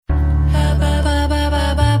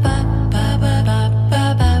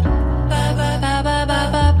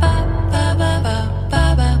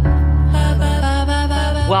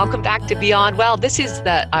Welcome back to Beyond Well. This is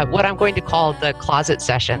the what I'm going to call the closet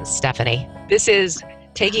session, Stephanie. This is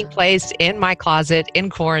taking place in my closet in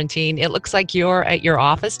quarantine. It looks like you're at your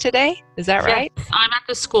office today. Is that right? Yes, I'm at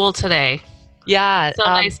the school today. Yeah. So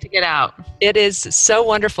nice to get out. It is so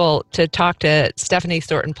wonderful to talk to Stephanie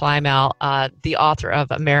Thornton Plymale, the author of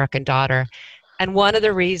American Daughter. And one of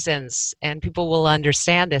the reasons, and people will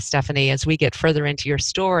understand this, Stephanie, as we get further into your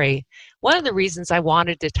story, one of the reasons I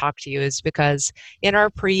wanted to talk to you is because in our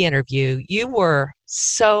pre-interview, you were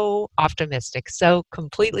so optimistic, so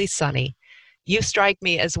completely sunny. You strike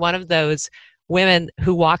me as one of those women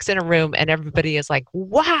who walks in a room and everybody is like,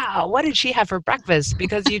 wow, what did she have for breakfast?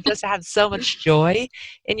 Because you just have so much joy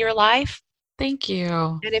in your life. Thank you.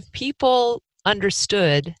 And if people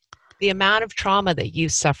understood the amount of trauma that you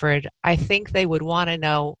suffered, I think they would want to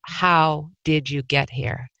know, how did you get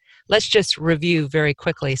here? Let's just review very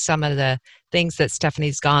quickly some of the things that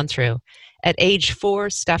Stephanie's gone through. At age 4,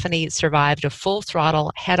 Stephanie survived a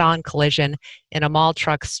full-throttle head-on collision in a mall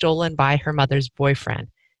truck stolen by her mother's boyfriend.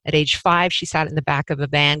 At age 5, she sat in the back of a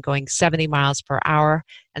van going 70 miles per hour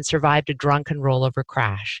and survived a drunken rollover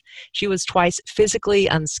crash. She was twice physically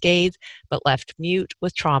unscathed, but left mute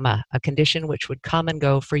with trauma, a condition which would come and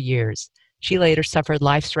go for years. She later suffered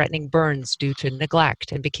life-threatening burns due to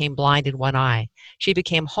neglect and became blind in one eye. She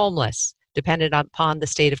became homeless, dependent upon the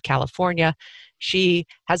state of California. She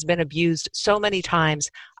has been abused so many times,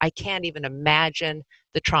 I can't even imagine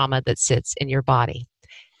the trauma that sits in your body.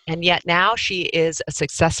 And yet now she is a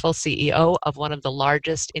successful CEO of one of the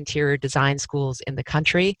largest interior design schools in the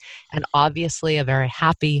country, and obviously a very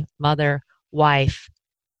happy mother, wife,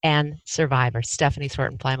 and survivor. Stephanie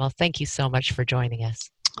Thornton Plymale, thank you so much for joining us.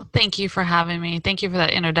 Thank you for having me. Thank you for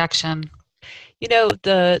that introduction. You know,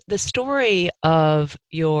 the story of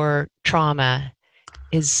your trauma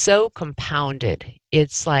is so compounded.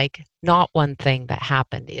 It's like not one thing that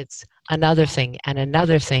happened. It's another thing and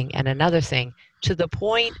another thing and another thing, to the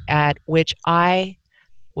point at which I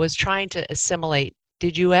was trying to assimilate.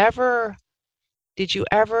 Did you ever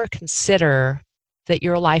consider that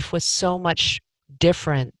your life was so much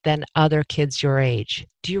different than other kids your age?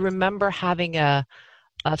 Do you remember having a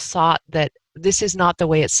thought that this is not the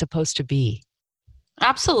way it's supposed to be?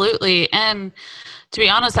 Absolutely. And to be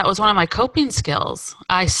honest, that was one of my coping skills.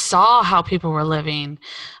 I saw how people were living.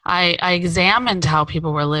 I examined how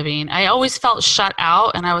people were living. I always felt shut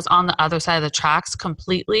out, and I was on the other side of the tracks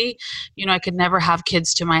completely. You know, I could never have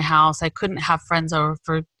kids to my house. I couldn't have friends over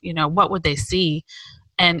for, what would they see?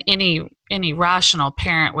 And any rational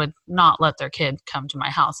parent would not let their kid come to my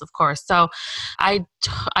house, of course. So I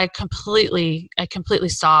completely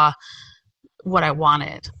saw what I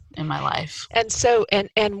wanted in my life. And so,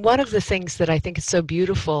 and one of the things that I think is so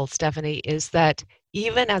beautiful, Stephanie, is that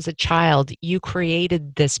even as a child, you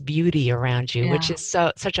created this beauty around you, which is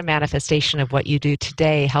such a manifestation of what you do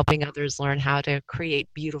today, helping others learn how to create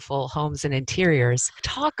beautiful homes and interiors.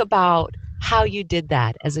 Talk about how you did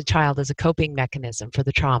that as a child, as a coping mechanism for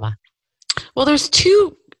the trauma. Well, there's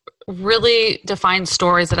two really defined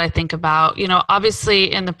stories that I think about.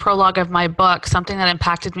 Obviously in the prologue of my book, something that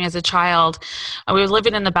impacted me as a child, we were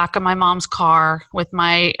living in the back of my mom's car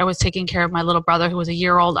I was taking care of my little brother who was a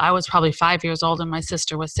year old. I was probably 5 years old and my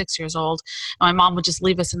sister was 6 years old. And my mom would just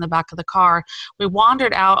leave us in the back of the car. We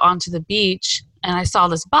wandered out onto the beach and I saw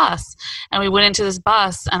this bus, and we went into this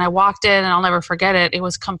bus, and I walked in, and I'll never forget it. It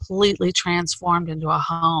was completely transformed into a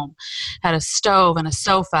home. It had a stove and a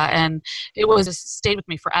sofa, and it stayed with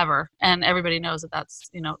me forever. And everybody knows that that's,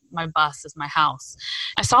 my bus is my house.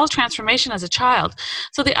 I saw a transformation as a child.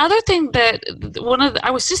 So the other thing that I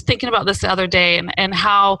was just thinking about this the other day, and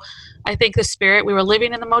how I think the spirit, we were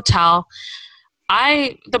living in the motel.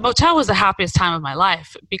 The motel was the happiest time of my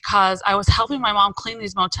life because I was helping my mom clean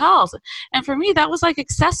these motels. And for me, that was like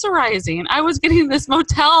accessorizing. I was getting this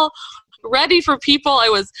motel ready for people. I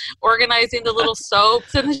was organizing the little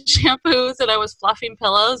soaps and the shampoos, and I was fluffing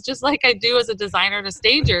pillows just like I do as a designer to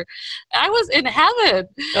stager. I was in heaven.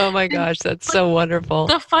 Oh my gosh, that's so wonderful.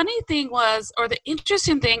 The funny thing was, or the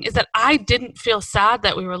interesting thing is that I didn't feel sad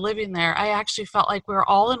that we were living there. I actually felt like we were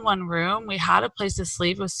all in one room. We had a place to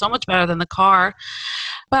sleep. It was so much better than the car.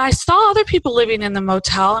 But I saw other people living in the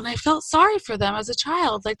motel, and I felt sorry for them as a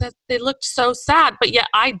child, like that they looked so sad, but yet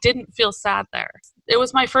I didn't feel sad there. It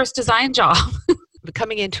was my first design job.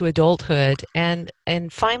 Coming into adulthood and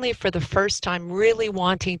finally for the first time really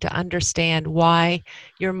wanting to understand why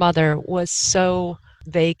your mother was so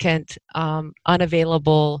vacant,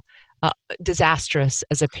 unavailable, disastrous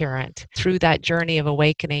as a parent, through that journey of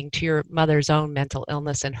awakening to your mother's own mental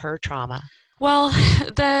illness and her trauma. Well,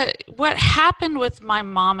 what happened with my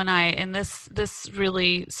mom and I, and this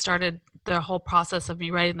really started the whole process of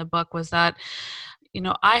me writing the book was that,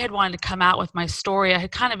 I had wanted to come out with my story. I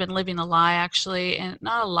had kind of been living a lie, actually, and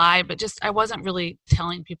not a lie, but just I wasn't really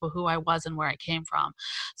telling people who I was and where I came from.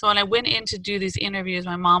 So when I went in to do these interviews,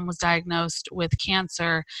 my mom was diagnosed with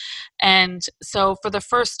cancer. And so for the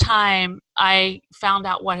first time, I found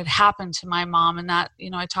out what had happened to my mom, and that,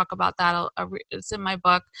 I talk about that. It's in my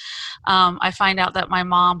book. I find out that my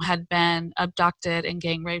mom had been abducted and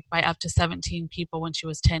gang raped by up to 17 people when she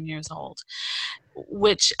was 10 years old,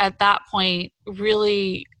 which at that point,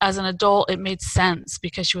 really, as an adult, it made sense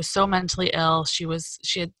because she was so mentally ill. She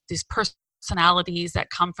had these personalities that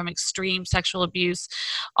come from extreme sexual abuse.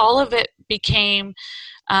 All of it became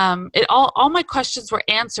all my questions were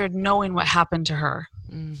answered knowing what happened to her.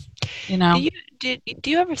 Mm. You know? Do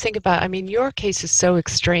you ever think about, I mean, your case is so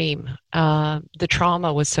extreme. The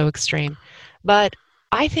trauma was so extreme. But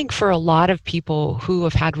I think for a lot of people who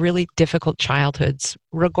have had really difficult childhoods,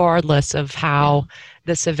 regardless of Yeah. how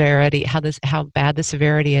the severity, how bad the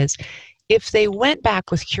severity is, if they went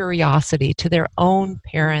back with curiosity to their own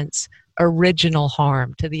parents' original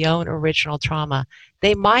harm, to the own original trauma,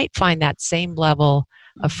 they might find that same level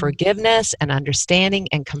of Mhm. forgiveness and understanding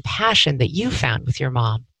and compassion that you found with your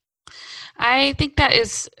mom. I think that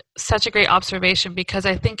is such a great observation because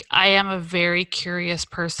I think I am a very curious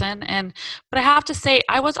person, but I have to say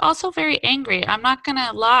I was also very angry. I'm not going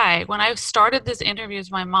to lie. When I started this interview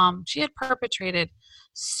with my mom, she had perpetrated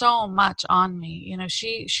so much on me.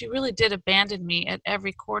 She really did abandon me at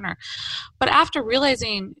every corner. But after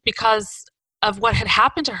realizing, because of what had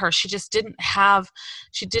happened to her, she just couldn't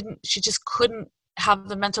have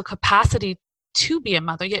the mental capacity to be a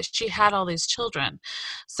mother, yet she had all these children.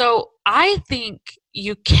 So I think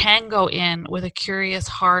you can go in with a curious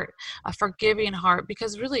heart, a forgiving heart,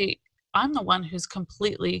 because really I'm the one who's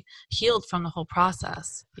completely healed from the whole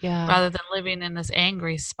process Yeah. rather than living in this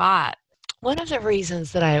angry spot. One of the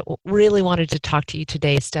reasons that I really wanted to talk to you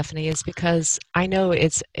today, Stephanie, is because I know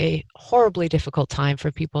it's a horribly difficult time for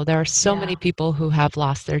people. There are so many Yeah. people who have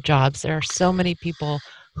lost their jobs. There are so many people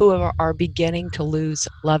who are beginning to lose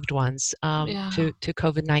loved ones Yeah. to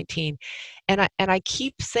COVID-19. And I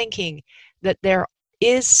keep thinking that there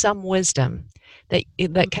is some wisdom that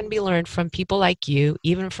can be learned from people like you,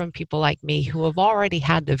 even from people like me, who have already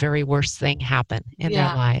had the very worst thing happen in their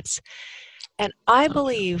Yeah. lives. And So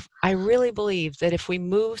true. I really believe that if we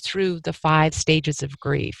move through the 5 stages of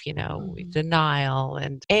grief, Hmm. denial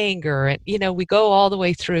and anger, and, we go all the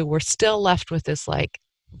way through, we're still left with this like,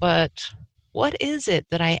 but what is it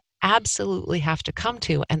that I absolutely have to come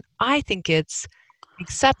to? And I think it's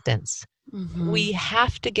acceptance. Hmm. We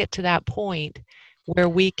have to get to that point where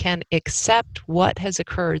we can accept what has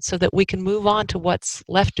occurred so that we can move on to what's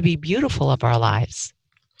left to be beautiful of our lives.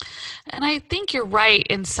 And I think you're right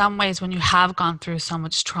in some ways when you have gone through so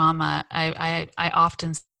much trauma. I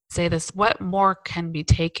often say this: what more can be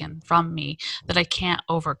taken from me that I can't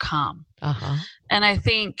overcome? Uh huh. And I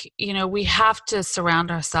think, we have to surround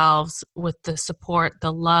ourselves with the support,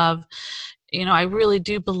 the love. I really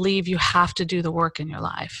do believe you have to do the work in your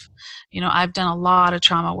life. I've done a lot of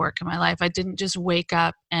trauma work in my life. I didn't just wake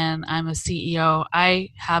up and I'm a CEO. I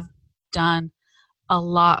have done a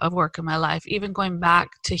lot of work in my life. Even going back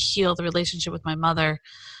to heal the relationship with my mother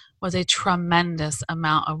was a tremendous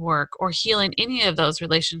amount of work, or healing any of those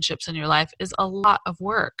relationships in your life is a lot of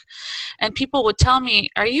work. And people would tell me,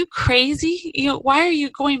 "Are you crazy? Why are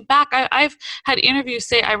you going back?" I've had interviews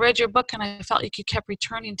say, "I read your book and I felt like you kept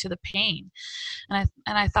returning to the pain." And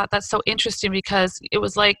I thought that's so interesting because it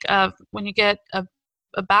was like when you get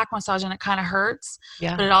a back massage and it kind of hurts,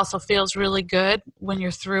 Yeah. but it also feels really good when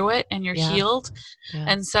you're through it and you're Yeah. healed. Yeah.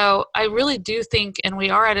 And so I really do think, and we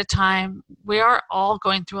are at a time, we are all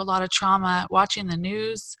going through a lot of trauma, watching the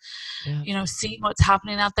news, Yeah. seeing what's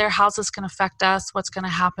happening out there, how's this going to affect us, what's going to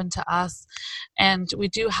happen to us. And we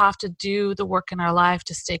do have to do the work in our life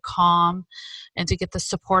to stay calm and to get the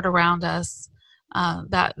support around us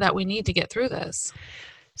that we need to get through this.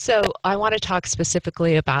 So, I want to talk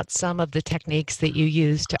specifically about some of the techniques that you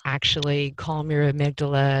use to actually calm your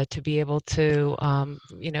amygdala, to be able to,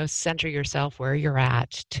 center yourself where you're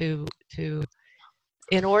at,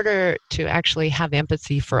 in order to actually have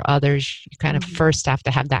empathy for others, you kind of Mhm. first have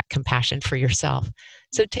to have that compassion for yourself.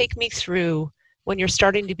 So, take me through when you're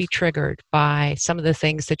starting to be triggered by some of the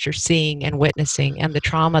things that you're seeing and witnessing and the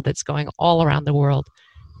trauma that's going all around the world.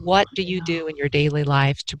 What do you Yeah. do in your daily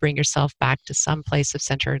life to bring yourself back to some place of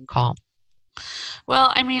center and calm?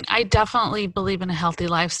 Well, I mean, I definitely believe in a healthy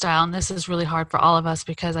lifestyle, and this is really hard for all of us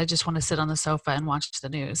because I just want to sit on the sofa and watch the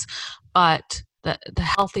news. But the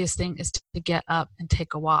healthiest thing is to get up and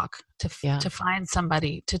take a walk, Yeah. to find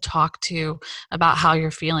somebody to talk to about how you're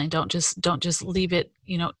feeling. Don't just leave it,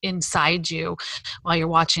 inside you while you're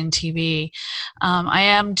watching TV. I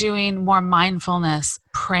am doing more mindfulness,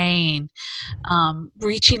 praying,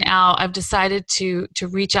 reaching out. I've decided to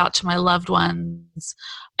reach out to my loved ones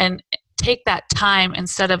and take that time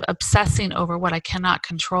instead of obsessing over what I cannot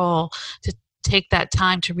control, to take that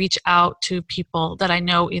time to reach out to people that I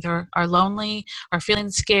know either are lonely or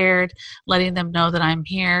feeling scared, letting them know that I'm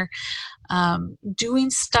here.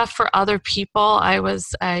 Doing stuff for other people.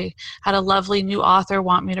 I had a lovely new author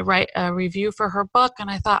want me to write a review for her book,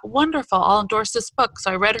 and I thought, wonderful, I'll endorse this book.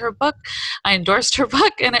 So I read her book, I endorsed her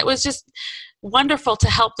book, and it was just wonderful to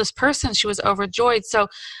help this person. She was overjoyed. So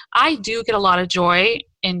I do get a lot of joy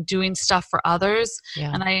in doing stuff for others.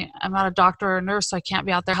 Yeah. And I'm not a doctor or a nurse, so I can't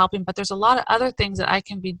be out there helping, but there's a lot of other things that I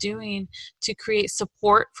can be doing to create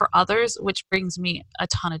support for others, which brings me a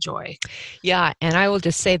ton of joy. Yeah, and I will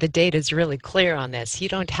just say the data is really clear on this. You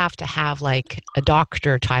don't have to have like a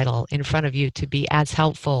doctor title in front of you to be as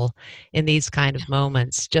helpful in these kind of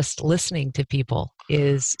moments. Just listening to people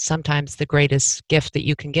is sometimes the greatest gift that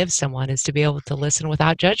you can give someone, is to be able to listen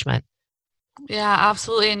without judgment. Yeah,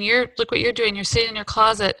 absolutely. And look what you're doing. You're sitting in your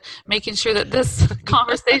closet making sure that this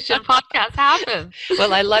conversation podcast happens.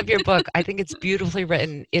 Well, I love your book. I think it's beautifully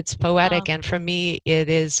written. It's poetic, Um, and for me, it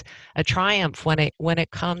is a triumph when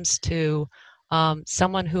it comes to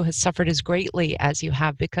someone who has suffered as greatly as you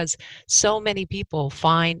have, because so many people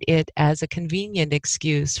find it as a convenient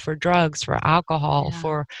excuse for drugs, for alcohol, yeah,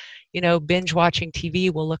 for binge watching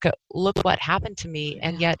TV. Well, look what happened to me,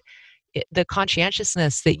 and yeah. yet the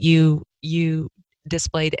conscientiousness that you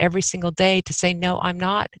displayed every single day to say, no, I'm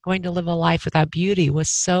not going to live a life without beauty, was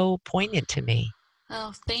so poignant to me.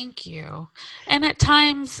 Oh, thank you. And at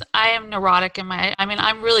times I am neurotic in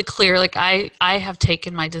I'm really clear. Like I have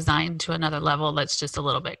taken my design to another level that's just a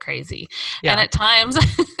little bit crazy. And Yeah, at times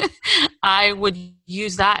I would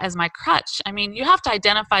use that as my crutch. I mean, you have to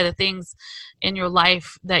identify the things in your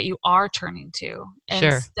life that you are turning to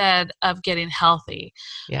sure. instead of getting healthy.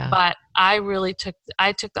 Yeah, But I took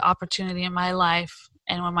the opportunity in my life,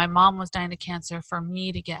 and when my mom was dying of cancer, for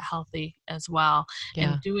me to get healthy as well.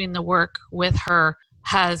 yeah, And doing the work with her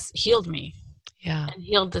has healed me yeah. and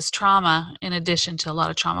healed this trauma, in addition to a lot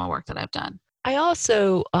of trauma work that I've done. I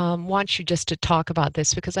also want you just to talk about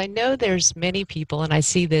this, because I know there's many people, and I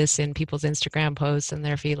see this in people's Instagram posts and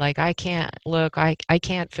their feed, like, I can't look, I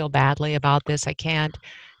can't feel badly about this. I can't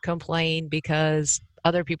complain because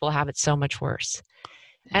other people have it so much worse.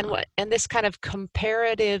 Yeah. And this kind of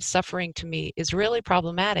comparative suffering to me is really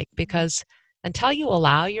problematic, because until you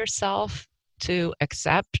allow yourself to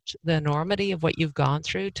accept the enormity of what you've gone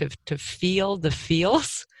through, to feel the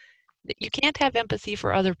feels, you can't have empathy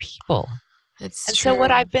for other people. It's And so what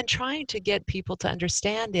true. I've been trying to get people to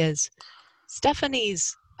understand is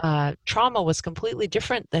Stephanie's trauma was completely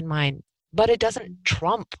different than mine, but it doesn't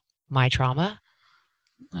trump my trauma.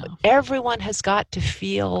 No. Everyone has got to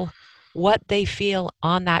feel what they feel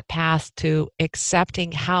on that path to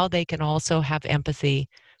accepting how they can also have empathy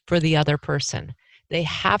for the other person. They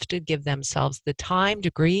have to give themselves the time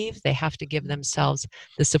to grieve. They have to give themselves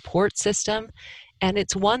the support system. And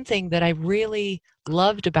it's one thing that I really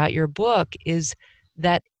loved about your book, is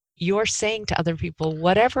that you're saying to other people,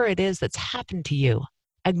 whatever it is that's happened to you,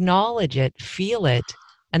 acknowledge it, feel it,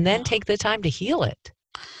 and then Yeah. take the time to heal it.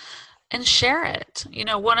 And share it.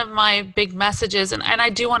 One of my big messages, and I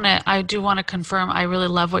do want to confirm, I really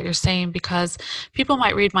love what you're saying, because people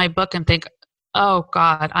might read my book and think, oh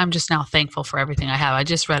God, I'm just now thankful for everything I have. I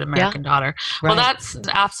just read Yeah, American Daughter. Well, right. that's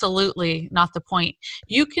absolutely not the point.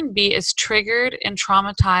 You can be as triggered and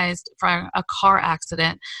traumatized from a car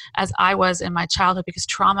accident as I was in my childhood, because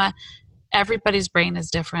trauma, everybody's brain is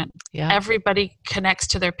different. Yeah, Everybody connects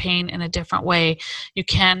to their pain in a different way. You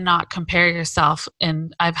cannot compare yourself.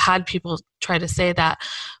 And I've had people try to say that.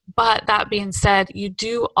 But that being said, you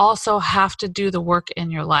do also have to do the work in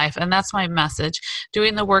your life. And that's my message,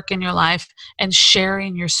 doing the work in your life and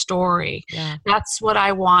sharing your story. yeah, That's what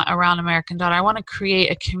I want around American Daughter. I want to create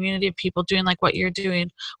a community of people doing like what you're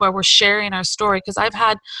doing, where we're sharing our story. Because I've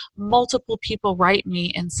had multiple people write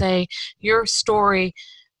me and say, your story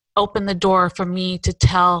open the door for me to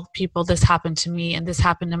tell people this happened to me and this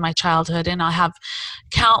happened in my childhood. And I have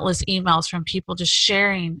countless emails from people just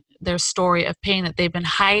sharing their story of pain that they've been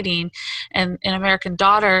hiding. And an American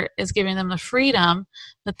Daughter is giving them the freedom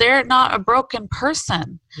that they're not a broken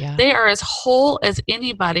person. yeah. They are as whole as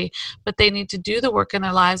anybody, but they need to do the work in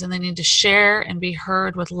their lives, and they need to share and be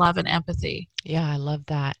heard with love and empathy. Yeah, I love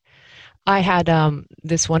that. I had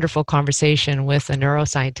this wonderful conversation with a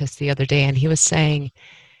neuroscientist the other day, and he was saying,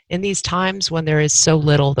 in these times when there is so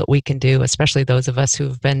little that we can do, especially those of us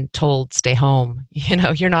who've been told, stay home,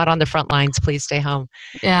 you're not on the front lines, please stay home.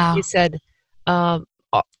 He Yeah. said,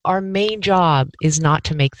 our main job is not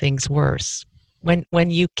to make things worse. When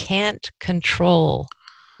you can't control,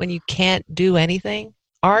 when you can't do anything,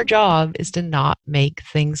 our job is to not make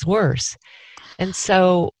things worse. And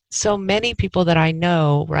so many people that I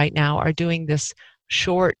know right now are doing this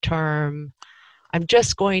short term, I'm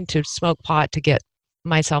just going to smoke pot to get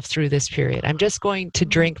myself through this period. I'm just going to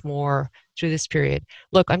drink more through this period.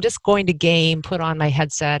 Look, I'm just going to game, put on my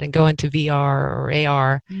headset and go into VR or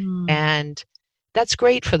AR. Mm. And that's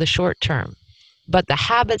great for the short term. But the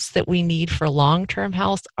habits that we need for long term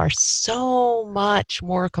health are so much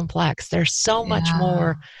more complex. They're so much Yeah.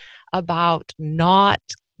 more about not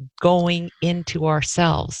going into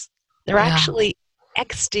ourselves. They're Yeah. actually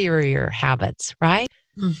exterior habits, right?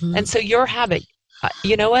 Hmm. And so your habit,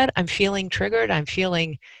 you know what? I'm feeling triggered. I'm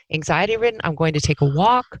feeling anxiety ridden. I'm going to take a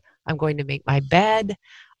walk. I'm going to make my bed.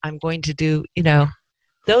 I'm going to do,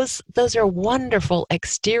 those are wonderful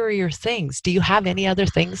exterior things. Do you have any other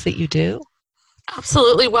things that you do?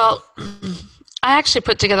 Absolutely. Well, I actually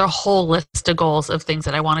put together a whole list of goals of things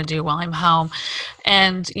that I want to do while I'm home.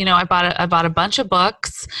 And I bought a bunch of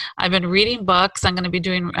books. I've been reading books. I want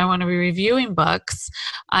to be reviewing books.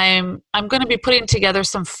 I'm going to be putting together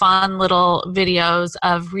some fun little videos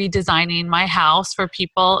of redesigning my house for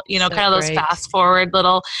people, So kind of those great. fast forward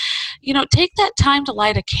little, take that time to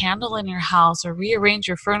light a candle in your house or rearrange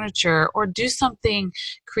your furniture or do something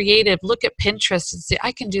creative. Look at Pinterest and say,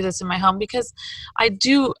 I can do this in my home, because I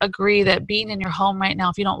do agree that being in your home right now,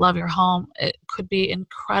 if you don't love your home, it could be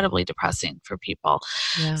incredibly depressing for people.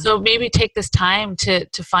 Yeah. So maybe take this time to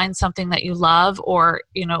find something that you love, or,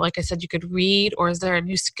 like I said, you could read, or is there a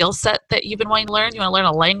new skill set that you've been wanting to learn? You want to learn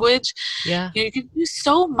a language? Yeah. You can do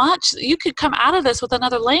so much. You could come out of this with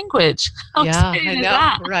another language. How Yeah, exciting I is know,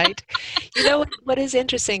 that? right? You know what is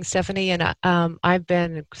interesting, Stephanie, and I've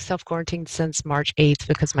been self-quarantined since March 8th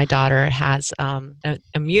because my daughter has an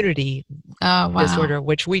immunity Oh, wow. disorder,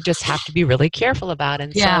 which we just have to be really careful about.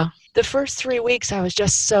 And so Yeah. the first 3 weeks, I was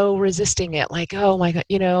just so resisting it, like, oh my God,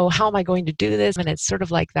 how am I going to do this? And it's sort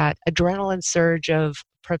of like that adrenaline surge of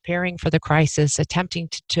preparing for the crisis, attempting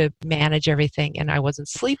to manage everything. And I wasn't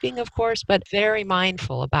sleeping, of course, but very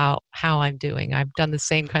mindful about how I'm doing. I've done the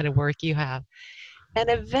same kind of work you have. And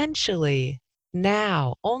eventually,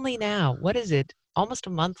 now, only now, what is it? Almost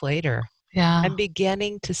a month later, Yeah. I'm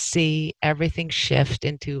beginning to see everything shift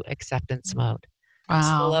into acceptance mode.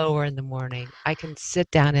 Wow. Slower in the morning. I can sit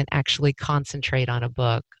down and actually concentrate on a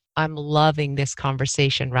book. I'm loving this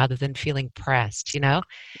conversation rather than feeling pressed.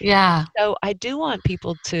 Yeah. So I do want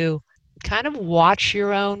people to kind of watch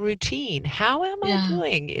your own routine. How am I Yeah.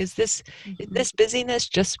 doing? Is Mhm. this busyness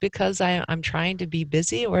just because I'm trying to be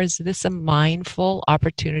busy, or is this a mindful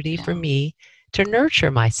opportunity for Yeah. me to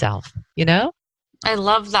nurture myself? You know? I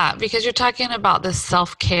love that, because you're talking about this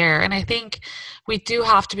self care. And I think we do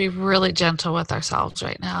have to be really gentle with ourselves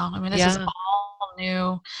right now. I mean, this is Yeah, all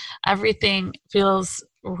new. Everything feels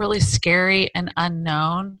really scary and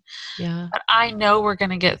unknown. yeah, But I know we're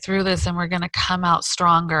going to get through this and we're going to come out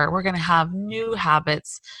stronger. We're going to have new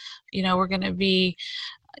habits. We're going to be,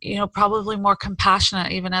 probably more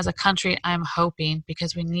compassionate even as a country, I'm hoping,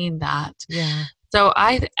 because we need that. yeah, So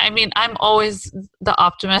I mean, I'm always the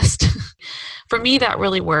optimist. For me, that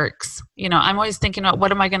really works. I'm always thinking about,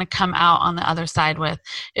 what am I going to come out on the other side with?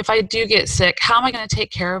 If I do get sick, how am I going to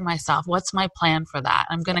take care of myself? What's my plan for that?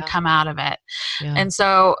 I'm going to yeah, come out of it. yeah, And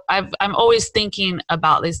so I'm always thinking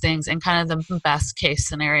about these things in kind of the best case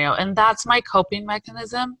scenario. And that's my coping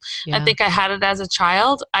mechanism. I yeah, think I had it as a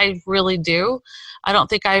child. I really do. I don't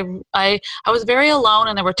think I was very alone,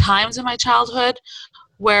 and there were times in my childhood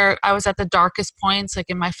where I was at the darkest points,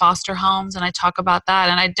 like in my foster homes, and I talk about that.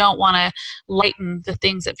 And I don't want to lighten the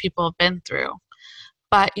things that people have been through,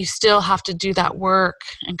 but you still have to do that work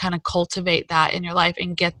and kind of cultivate that in your life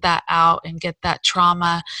and get that out and get that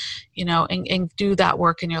trauma, and do that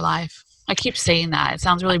work in your life. I keep saying that. It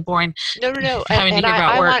sounds really boring No, no, no. having to And hear I,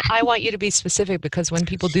 about I work. want I want you to be specific because when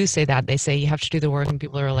people do say that, they say you have to do the work, and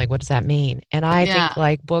people are like, "What does that mean?" And I Yeah. think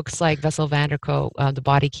like books like Bessel van der Kolk, "The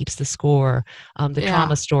Body Keeps the Score," "The Yeah.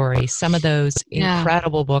 Trauma Story," some of those Yeah.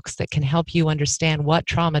 incredible books that can help you understand what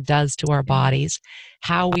trauma does to our Yeah. bodies,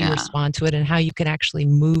 how we Yeah. respond to it, and how you can actually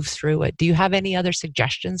move through it. Do you have any other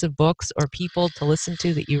suggestions of books or people to listen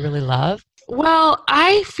to that you really love? Well,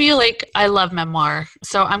 I feel like I love memoir.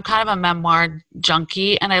 So I'm kind of a memoir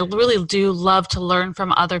junkie and I really do love to learn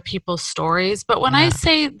from other people's stories. But when I Yeah.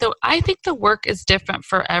 say I think the work is different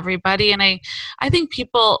for everybody. And I think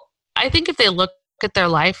I think if they look at their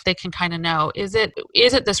life, they can kind of know, is it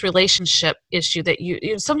this relationship issue that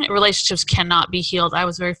some relationships cannot be healed. I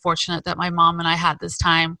was very fortunate that my mom and I had this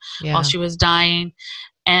time while Yeah. she was dying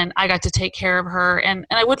and I got to take care of her. And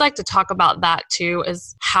I would like to talk about that too,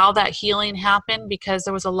 is how that healing happened, because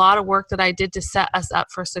there was a lot of work that I did to set us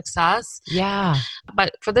up for success. Yeah.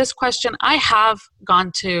 But for this question, I have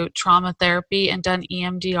gone to trauma therapy and done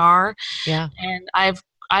EMDR, Yeah. and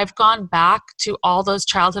I've gone back to all those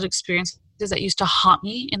childhood experiences that used to haunt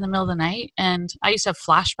me in the middle of the night, and I used to have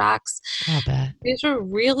flashbacks. I'll bet. These are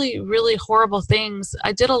really, really horrible things.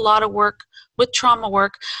 I did a lot of work with trauma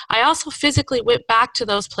work. I also physically went back to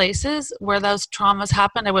those places where those traumas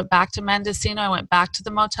happened. I went back to Mendocino. I went back to the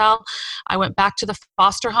motel. I went back to the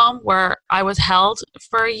foster home where I was held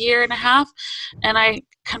for a year and a half. And I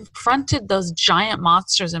confronted those giant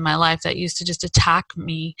monsters in my life that used to just attack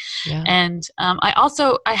me. Yeah. And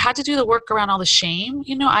I had to do the work around all the shame.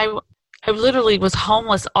 I literally was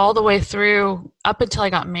homeless all the way through up until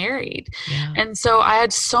I got married. Yeah. And so I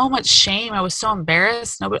had so much shame. I was so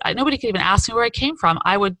embarrassed. Nobody could even ask me where I came from.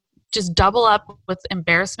 I would just double up with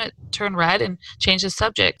embarrassment, turn red, and change the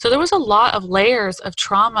subject. So there was a lot of layers of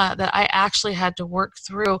trauma that I actually had to work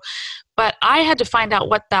through. But I had to find out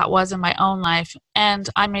what that was in my own life. And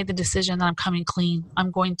I made the decision that I'm coming clean.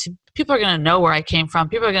 People are going to know where I came from.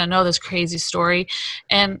 People are going to know this crazy story.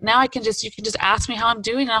 And now you can just ask me how I'm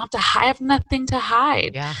doing. And I have nothing to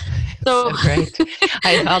hide. Yeah. So So great.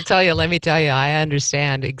 I'll tell you, let me tell you, I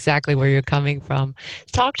understand exactly where you're coming from.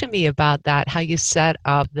 Talk to me about that, how you set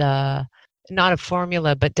up not a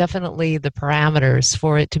formula, but definitely the parameters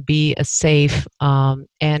for it to be a safe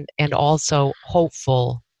and also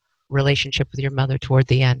hopeful relationship with your mother toward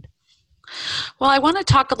the end. Well, I want to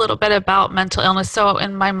talk a little bit about mental illness. So,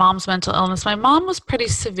 in my mom's mental illness, my mom was pretty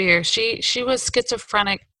severe. She was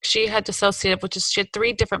schizophrenic. She had dissociative, which is she had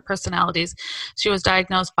 3 different personalities. She was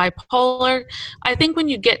diagnosed bipolar. I think when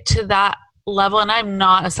you get to that level, and I'm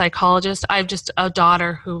not a psychologist, I'm just a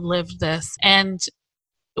daughter who lived this. And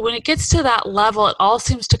when it gets to that level, it all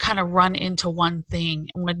seems to kind of run into one thing,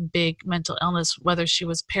 one big mental illness, whether she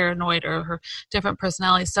was paranoid or her different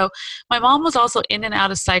personalities. So my mom was also in and out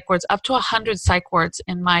of psych wards, up to 100 psych wards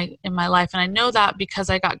in my life. And I know that because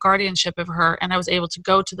I got guardianship of her and I was able to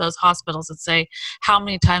go to those hospitals and say, how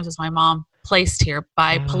many times was my mom placed here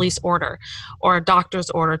by Wow. police order or a doctor's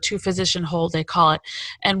order, 2-physician hold, they call it.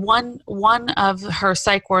 And one of her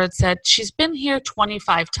psych wards said she's been here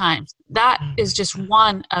 25 times. That Oh is my just God.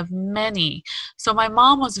 one of many. So my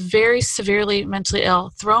mom was very severely mentally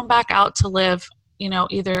ill, thrown back out to live,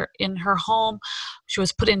 either in her home. She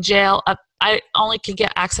was put in jail. I only could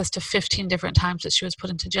get access to 15 different times that she was put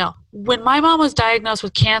into jail. When my mom was diagnosed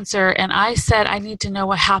with cancer and I said, I need to know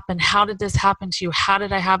what happened. How did this happen to you? How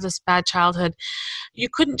did I have this bad childhood? You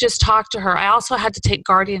couldn't just talk to her. I also had to take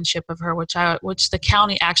guardianship of her, which the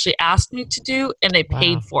county actually asked me to do, and they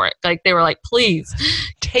paid Wow. for it. Like they were like, please,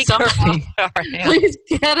 Take her somehow, off our hands. please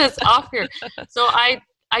get us off here. So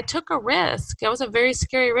I took a risk. It was a very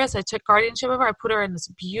scary risk. I took guardianship of her. I put her in this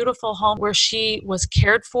beautiful home where she was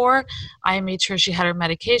cared for. I made sure she had her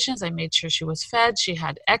medications. I made sure she was fed. She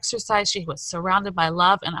had exercise. She was surrounded by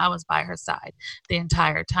love, and I was by her side the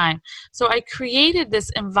entire time. So I created this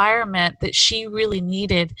environment that she really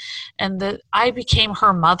needed, and that I became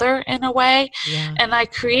her mother in a way. Yeah. And I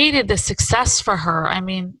created the success for her. I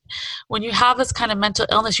mean, when you have this kind of mental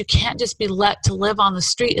illness, you can't just be let to live on the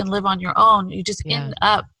street and live on your own. You just Yeah. end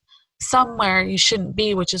up somewhere you shouldn't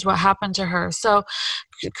be, which is what happened to her. So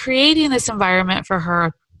creating this environment for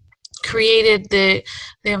her created the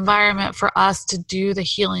environment for us to do the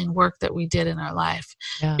healing work that we did in our life,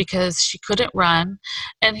 Yeah. because she couldn't run.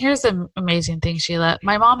 And here's the amazing thing, Sheila.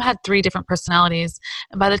 My mom had 3 different personalities,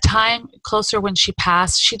 and by the time closer when she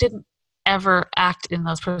passed, she didn't ever act in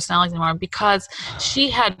those personalities anymore because she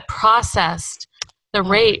had processed the Oh my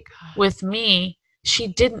rape God. with me. She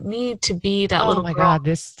didn't need to be that Oh little my girl. God,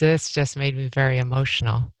 this just made me very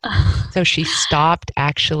emotional. So she stopped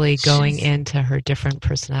actually going she's into her different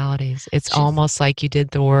personalities. It's she's almost like you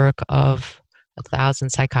did the work of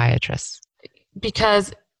 1,000 psychiatrists.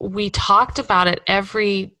 because we talked about it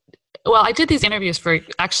I did these interviews for,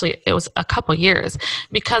 actually it was a couple years,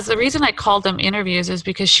 because the reason I called them interviews is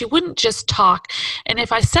because she wouldn't just talk. And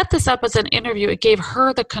if I set this up as an interview, it gave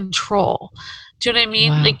her the control Do you know what I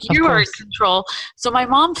mean? Like Wow, of you are in course. control. So my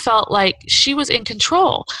mom felt like she was in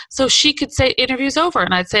control. So she could say interview's over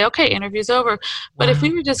and I'd say, okay, interview's over. But if we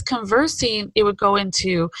Wow. were just conversing, it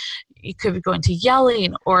could go into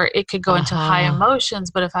yelling or it could go into high Uh-huh. emotions.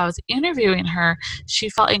 But if I was interviewing her, she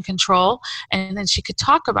felt in control and then she could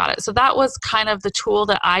talk about it. So that was kind of the tool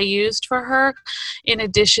that I used for her, in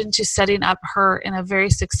addition to setting up her in a very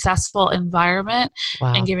successful environment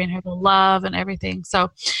and Wow. giving her the love and everything. So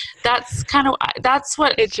that's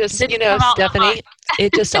what It just, didn't come out in the book. Stephanie,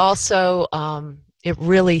 it just also, it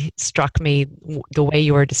really struck me the way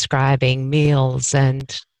you were describing meals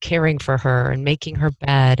and caring for her and making her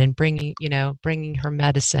bed and bringing her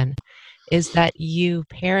medicine, is that you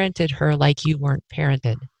parented her like you weren't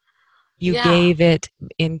parented. You Yeah, gave it,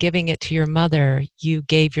 in giving it to your mother, you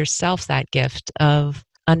gave yourself that gift of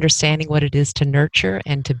understanding what it is to nurture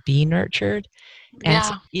and to be nurtured. And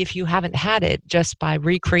so yeah, if you haven't had it, just by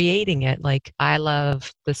recreating it, like I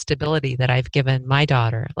love the stability that I've given my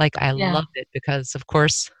daughter. Like I yeah, loved it because, of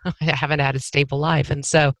course, I haven't had a stable life. And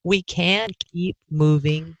so we can keep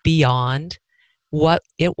moving beyond what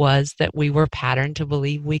it was that we were patterned to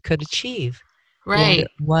believe we could achieve, what it right.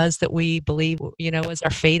 was that we believe, was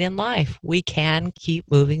our fate in life. We can keep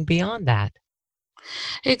moving beyond that.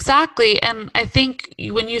 Exactly. And I think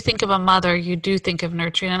when you think of a mother, you do think of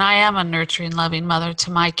nurturing. And I am a nurturing, loving mother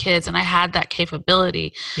to my kids, and I had that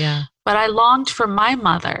capability. Yeah. But I longed for my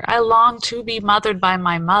mother. I longed to be mothered by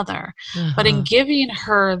my mother. But in Uh-huh. giving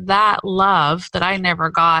her that love that I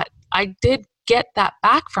never got, I did get that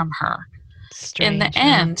back from her. In the Strange, huh?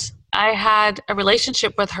 end, I had a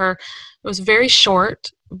relationship with her. It was very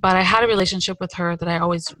short, but I had a relationship with her that I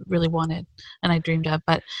always really wanted and I dreamed of.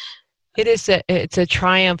 But It's a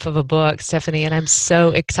triumph of a book, Stephanie, and I'm so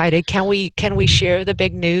excited. Can we share the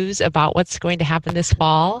big news about what's going to happen this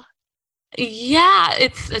fall? yeah,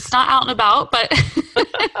 it's not out and about, but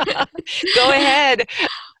Go ahead.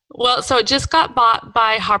 well, so it just got bought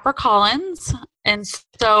by HarperCollins, and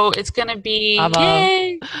so it's going to be Bravo.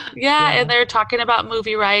 yay, yeah. Yeah. And they're talking about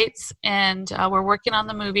movie rights, and we're working on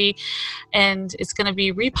the movie, and it's going to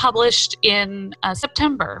be republished in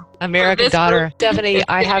September. So American this book Daughter. Stephanie, is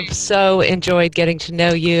I have getting. so enjoyed getting to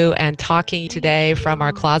know you and talking Thank today from our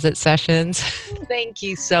you. closet sessions. Thank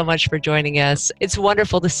you so much for joining us. It's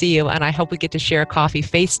wonderful to see you, and I hope we get to share coffee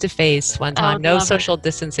face to face one I time. would No love it. social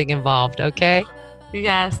distancing involved, okay?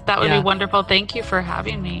 Yes, that would be Yeah. wonderful. Thank you for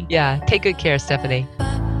having me. Yeah. Take good care, Stephanie.